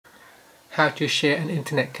how to share an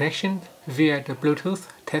internet connection via the Bluetooth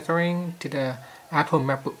tethering to the Apple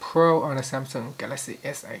Macbook Pro on the Samsung Galaxy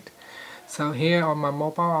S8. So here on my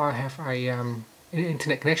mobile I have an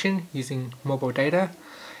internet connection using mobile data,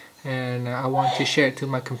 and I want to share it to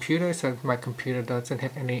my computer, so my computer doesn't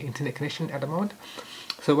have any internet connection at the moment.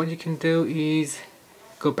 So what you can do is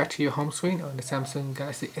go back to your home screen on the Samsung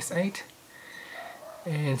Galaxy S8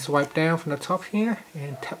 and swipe down from the top here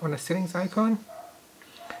and tap on the settings icon.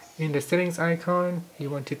 In the settings icon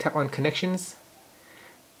you want to tap on connections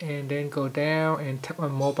and then go down and tap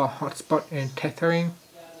on mobile hotspot and tethering.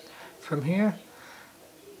 From here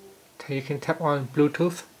you can tap on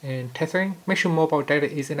Bluetooth and tethering. Make sure mobile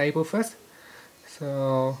data is enabled first.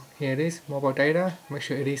 So here it is, mobile data, make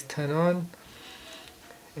sure it is turned on.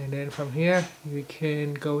 And then from here you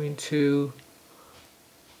can go into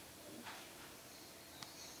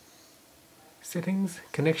settings,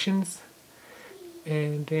 connections,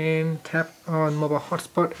 and then tap on mobile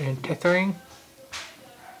hotspot and tethering.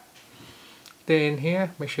 Then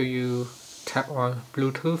here make sure you tap on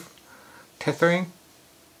Bluetooth tethering.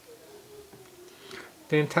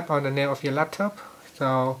 Then tap on the name of your laptop.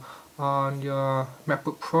 So on your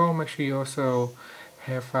MacBook Pro, make sure you also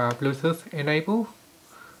have Bluetooth enabled.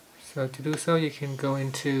 So to do so, you can go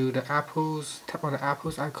into the Apple's, tap on the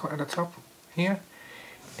Apple's icon at the top here,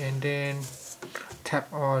 and then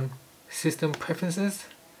tap on System Preferences.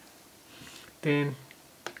 Then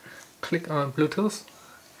click on Bluetooth,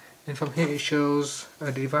 and from here it shows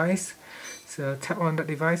a device. So tap on that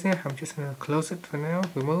device here. I'm just going to close it for now,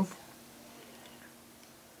 remove.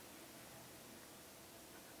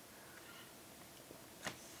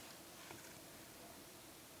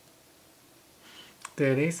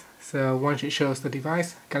 There it is. So once it shows the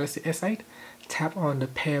device, Galaxy S8, tap on the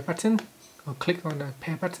pair button or click on the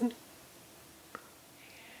pair button.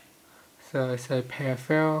 So it's a pair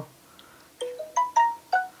fail.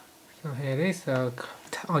 So here it is. So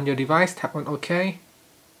on your device, tap on OK.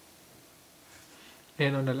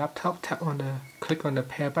 And on the laptop, click on the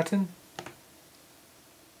pair button.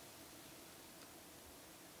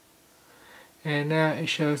 And now it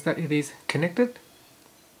shows that it is connected.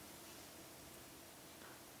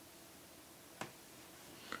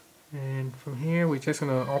 And from here we're just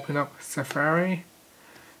going to open up Safari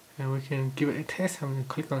and we can give it a test. I'm going to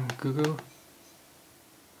click on Google.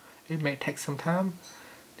 It may take some time.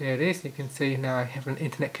 There it is. You can see now I have an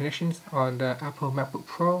internet connection on the Apple MacBook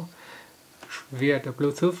Pro via the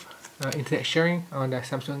Bluetooth internet sharing on the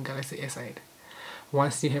Samsung Galaxy S8.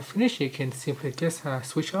 Once you have finished, you can simply just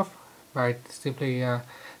switch off by simply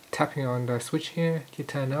tapping on the switch here to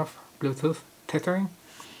turn off Bluetooth tethering.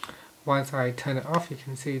 Once I turn it off, you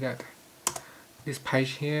can see that this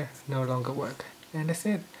page here no longer works. And that's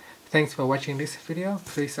it. Thanks for watching this video.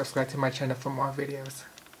 Please subscribe to my channel for more videos.